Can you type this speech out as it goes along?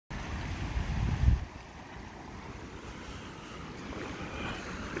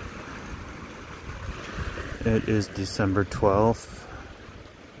It is December 12th,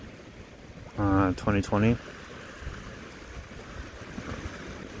 2020.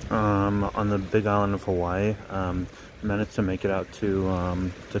 On the big island of Hawaii. Managed to make it out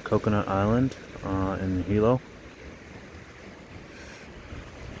to Coconut Island in Hilo.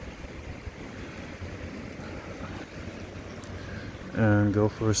 And go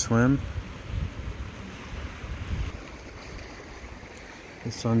for a swim.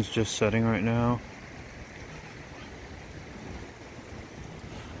 The sun's just setting right now,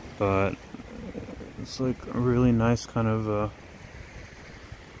 but it's like a really nice kind of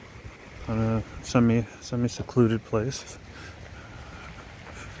semi-secluded place.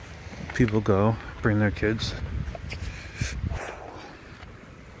 People go, bring their kids.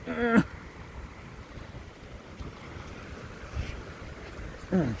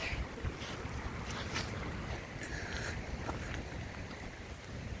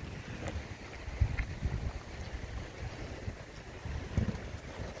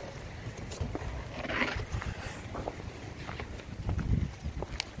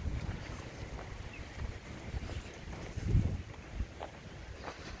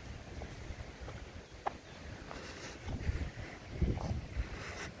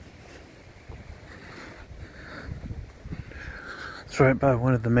 It's right by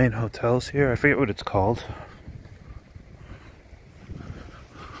one of the main hotels here. I forget what it's called.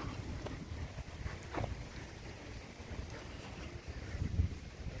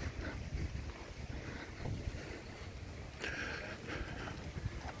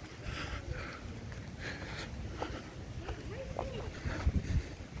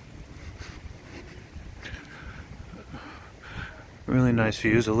 Really nice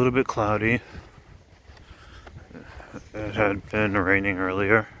views, a little bit cloudy. It had been raining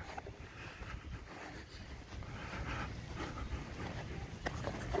earlier.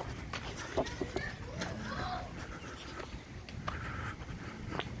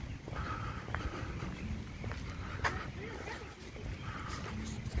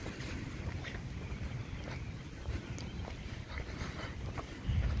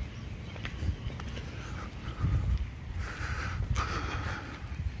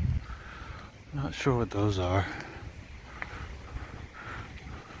 Not sure what those are.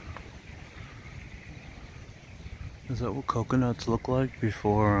 Is that what coconuts look like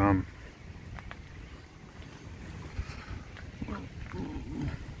before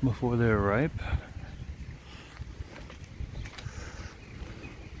they're ripe?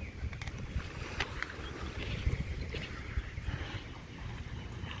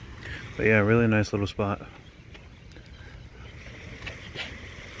 But yeah, really nice little spot.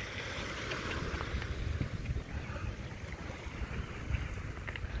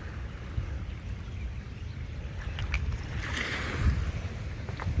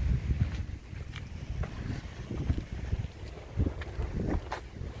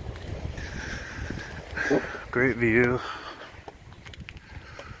 Great view.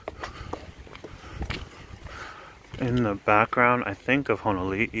 In the background, I think, of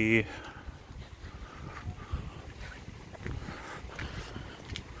Honolulu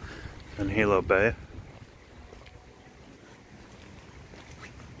and Hilo Bay.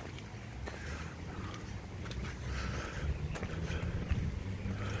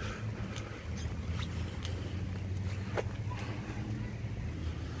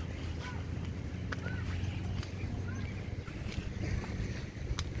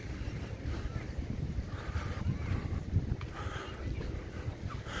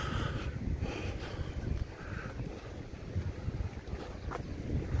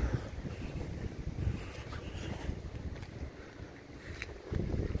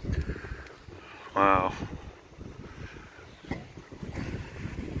 Wow.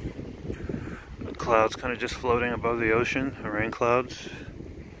 The clouds kind of just floating above the ocean, the rain clouds.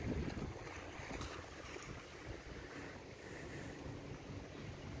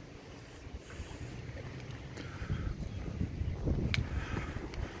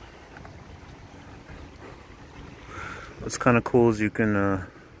 What's kind of cool is you can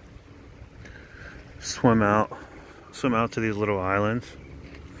swim out to these little islands.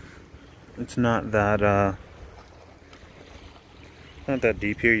 It's not that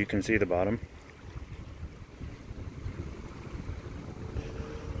deep here. You can see the bottom.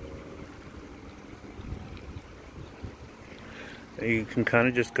 You can kind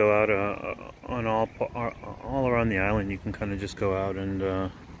of just go out on all around the island. You can kind of just go out and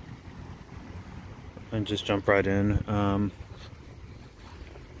just jump right in. The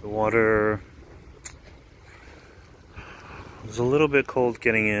water was a little bit cold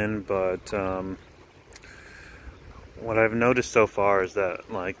getting in, but what I've noticed so far is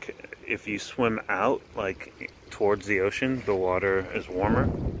that, like, if you swim out, like, towards the ocean, the water is warmer.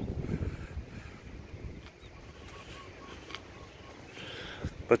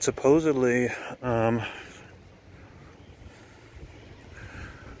 But supposedly,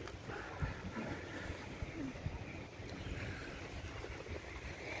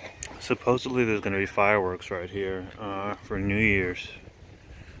 there's going to be fireworks right here for New Year's.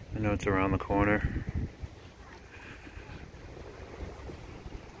 I know it's around the corner.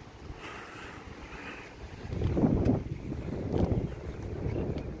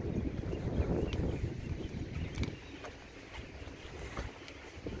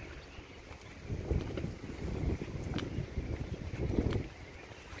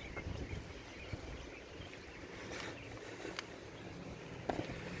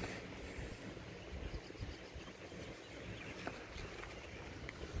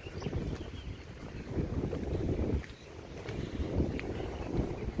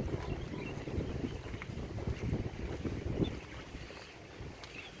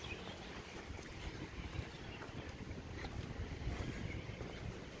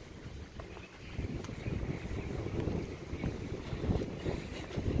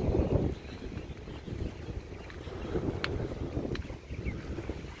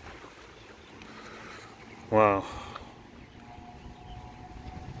 Wow.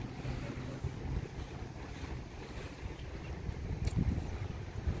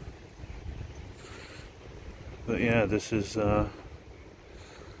 But yeah, this is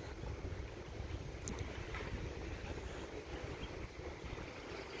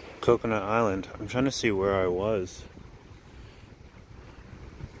Coconut Island. I'm trying to see where I was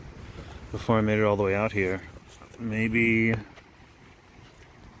before I made it all the way out here. Maybe,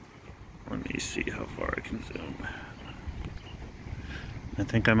 let me see how far I can zoom. I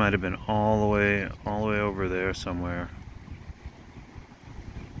think I might have been all the way over there somewhere.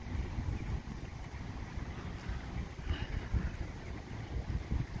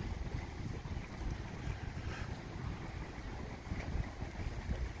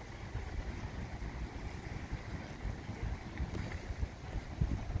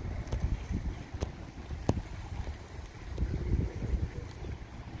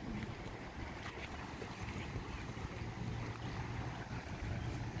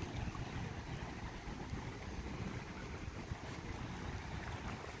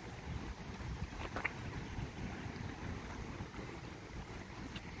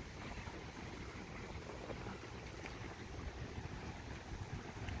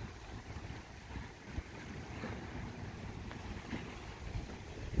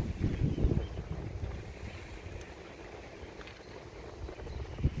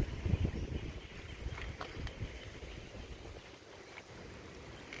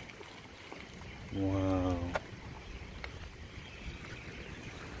 Wow.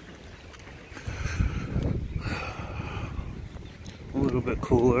 A little bit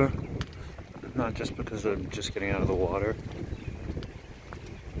cooler, not just because I'm just getting out of the water.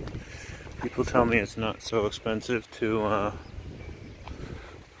 People tell me it's not so expensive to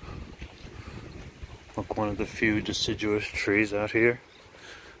look, one of the few deciduous trees out here.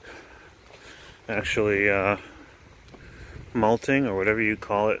 Actually, molting, or whatever you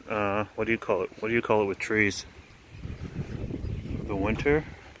call it. What do you call it? What do you call it with trees? The winter?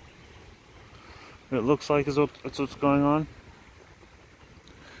 It looks like is that's what's going on.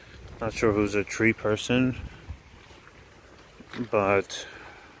 Not sure who's a tree person, but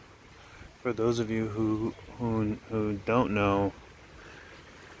for those of you who don't know,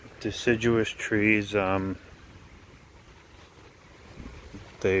 deciduous trees,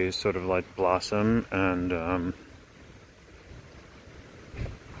 they sort of like blossom and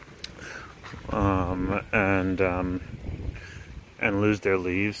lose their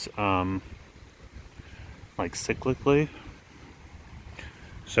leaves like cyclically.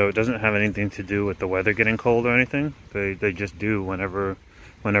 So it doesn't have anything to do with the weather getting cold or anything. They just do whenever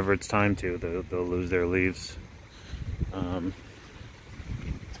it's time to. They'll lose their leaves. I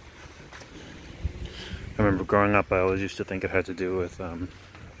remember growing up, I always used to think it had to do with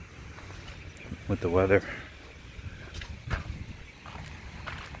the weather.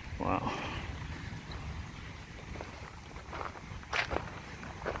 Wow.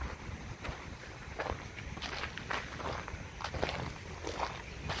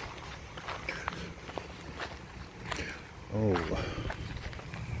 Oh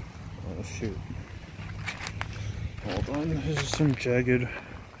shoot. Hold on, there's some jagged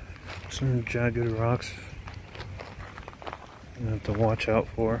rocks you have to watch out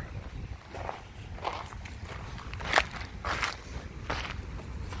for.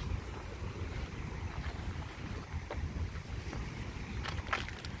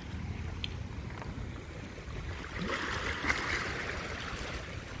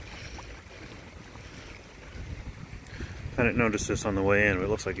 I didn't notice this on the way in, but it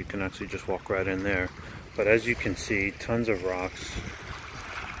looks like you can actually just walk right in there. But as you can see, tons of rocks.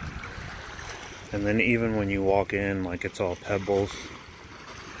 And then even when you walk in, like, it's all pebbles.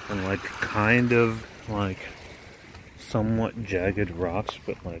 And like kind of like somewhat jagged rocks,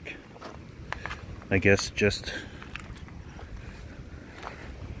 but like I guess just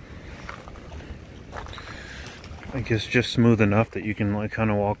smooth enough that you can like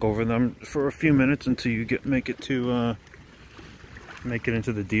kind of walk over them for a few minutes until you make it into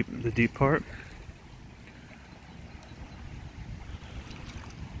the deep part.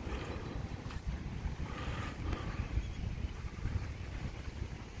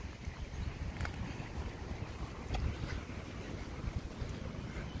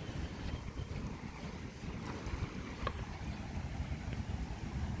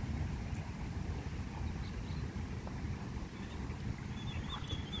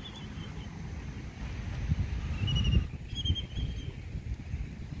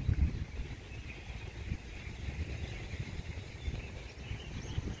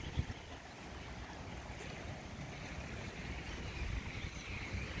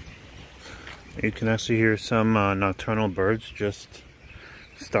 You can actually hear some nocturnal birds just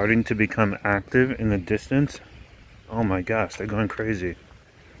starting to become active in the distance. Oh my gosh, they're going crazy.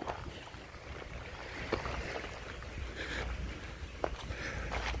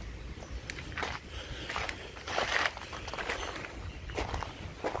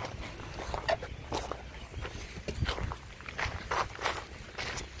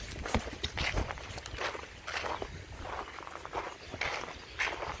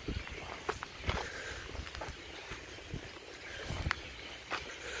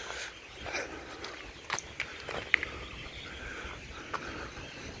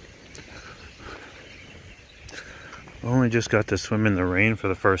 I only just got to swim in the rain for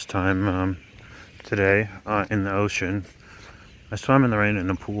the first time today in the ocean. I swam in the rain in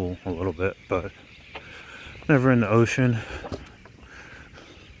the pool a little bit, but never in the ocean.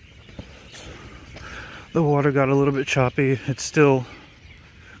 The water got a little bit choppy. It's still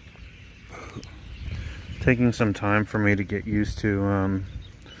taking some time for me to get used to,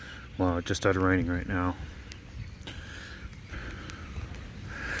 well, it just started raining right now.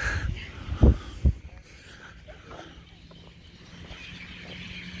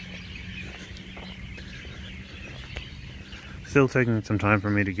 Still taking some time for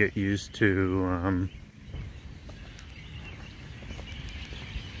me to get used to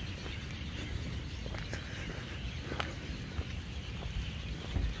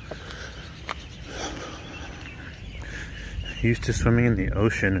swimming in the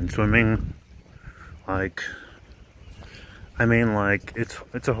ocean and swimming like, I mean, like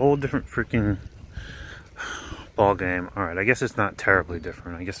it's a whole different freaking ball game. All right, I guess it's not terribly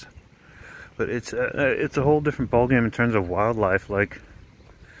different, I guess. But it's a whole different ballgame in terms of wildlife. Like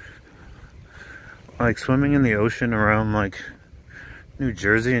swimming in the ocean around like New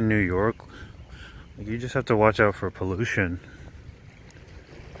Jersey and New York, like, you just have to watch out for pollution.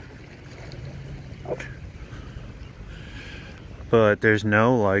 But there's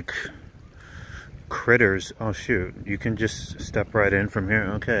no like critters. Oh shoot, you can just step right in from here.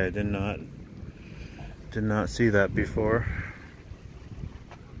 Okay, I did not see that before.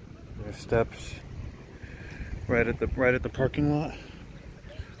 There's steps right at the parking lot.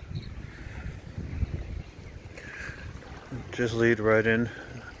 Just lead right in.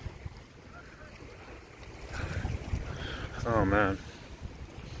 Oh man.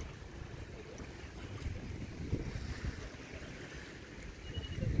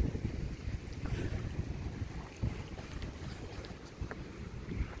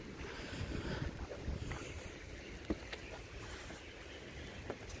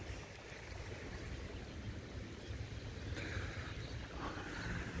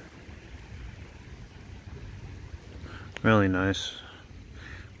 Really nice.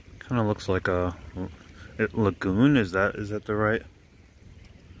 Kind of looks like a lagoon. Is that the right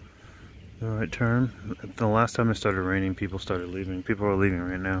term? The last time it started raining, people started leaving. People are leaving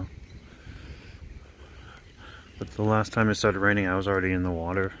right now. But the last time it started raining, I was already in the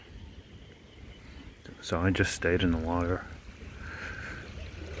water. So I just stayed in the water.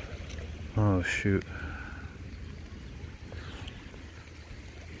 Oh shoot.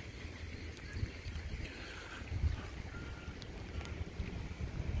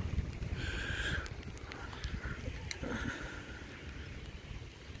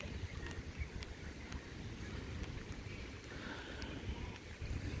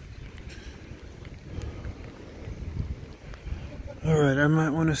 Alright, I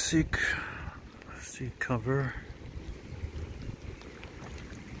might want to seek cover.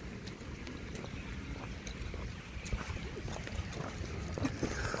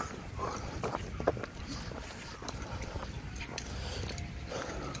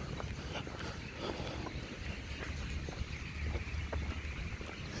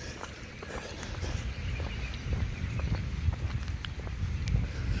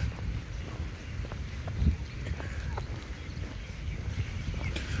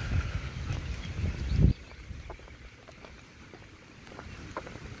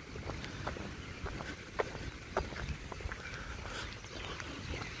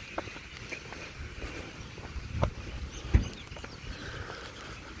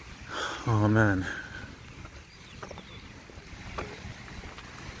 Oh man.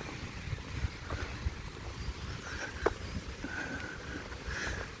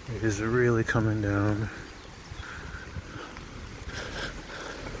 It is really coming down.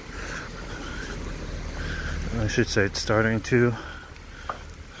 I should say it's starting to.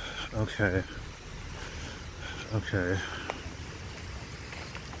 Okay. Okay.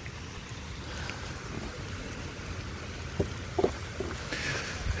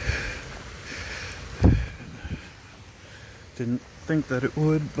 Didn't think that it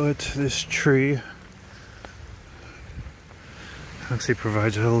would, but this tree actually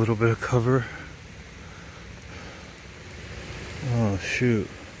provides a little bit of cover. Oh shoot.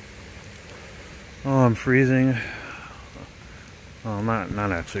 Oh, I'm freezing. Well, not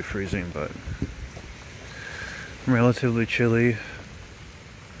actually freezing, but I'm relatively chilly.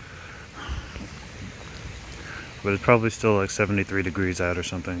 But it's probably still like 73 degrees out or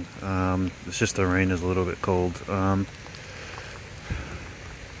something. It's just the rain is a little bit cold.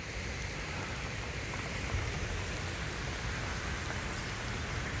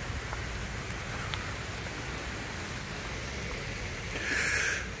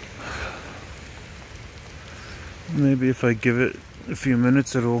 Maybe if I give it a few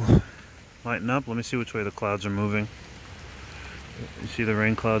minutes it'll lighten up. Let me see which way the clouds are moving. You see the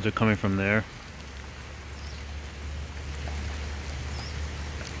rain clouds are coming from there.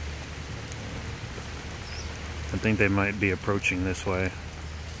 I think they might be approaching this way.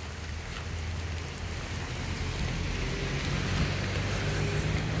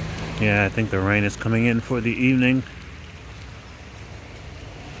 Yeah, I think the rain is coming in for the evening.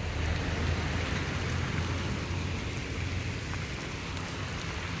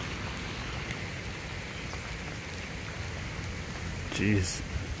 Jeez.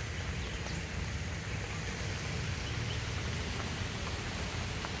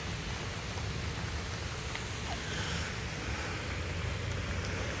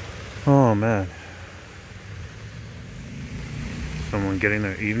 Oh man. Someone getting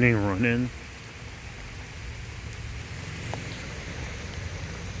their evening run in.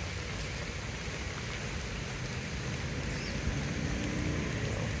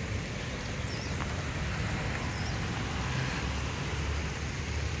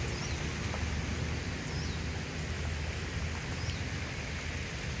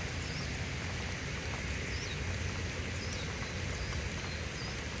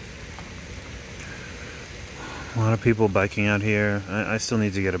 A lot of people biking out here. I still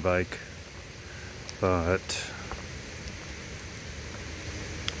need to get a bike, but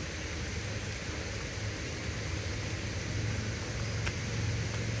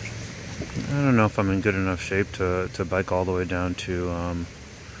I don't know if I'm in good enough shape to bike all the way down to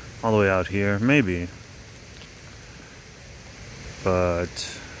all the way out here. Maybe,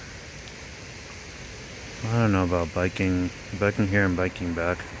 but I don't know about biking here and biking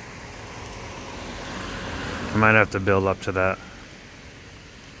back. I might have to build up to that.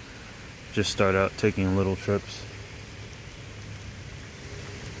 Just start out taking little trips.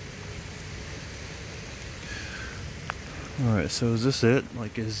 Alright, so is this it?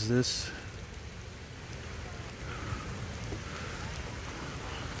 Like, is this...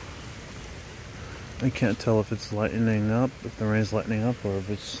 I can't tell if it's lightening up, if the rain's lightening up, or if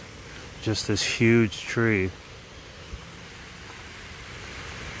it's just this huge tree.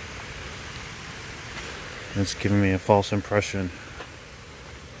 It's giving me a false impression.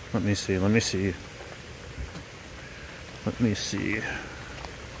 Let me see. Let me see. Let me see.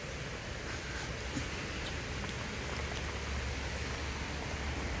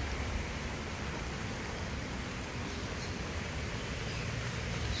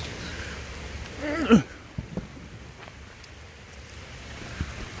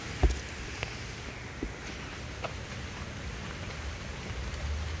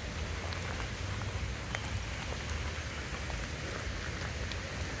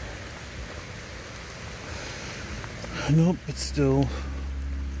 Nope, it's still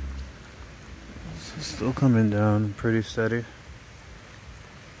coming down pretty steady.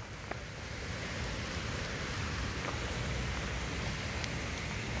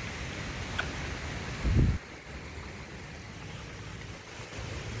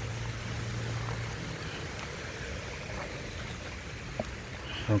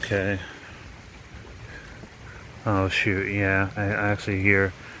 Okay. Oh shoot, yeah, I actually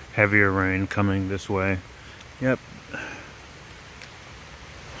hear heavier rain coming this way. Yep.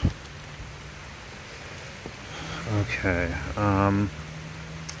 Okay,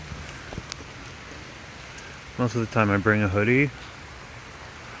 most of the time I bring a hoodie,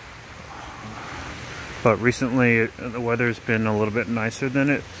 but recently the weather's been a little bit nicer than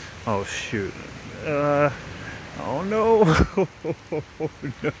it Oh shoot. Oh no. Oh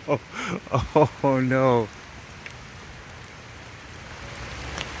no. Oh no.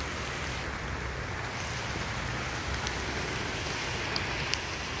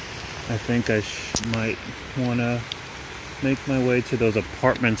 I think I might want to make my way to those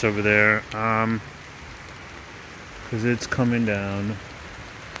apartments over there, because it's coming down.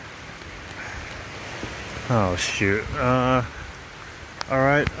 Oh shoot.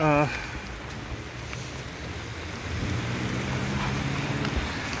 Alright,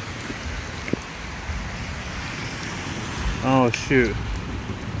 oh shoot.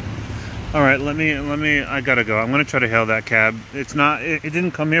 Alright, I gotta go. I'm gonna try to hail that cab. It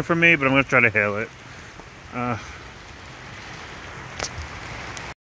didn't come here for me, but I'm gonna try to hail it.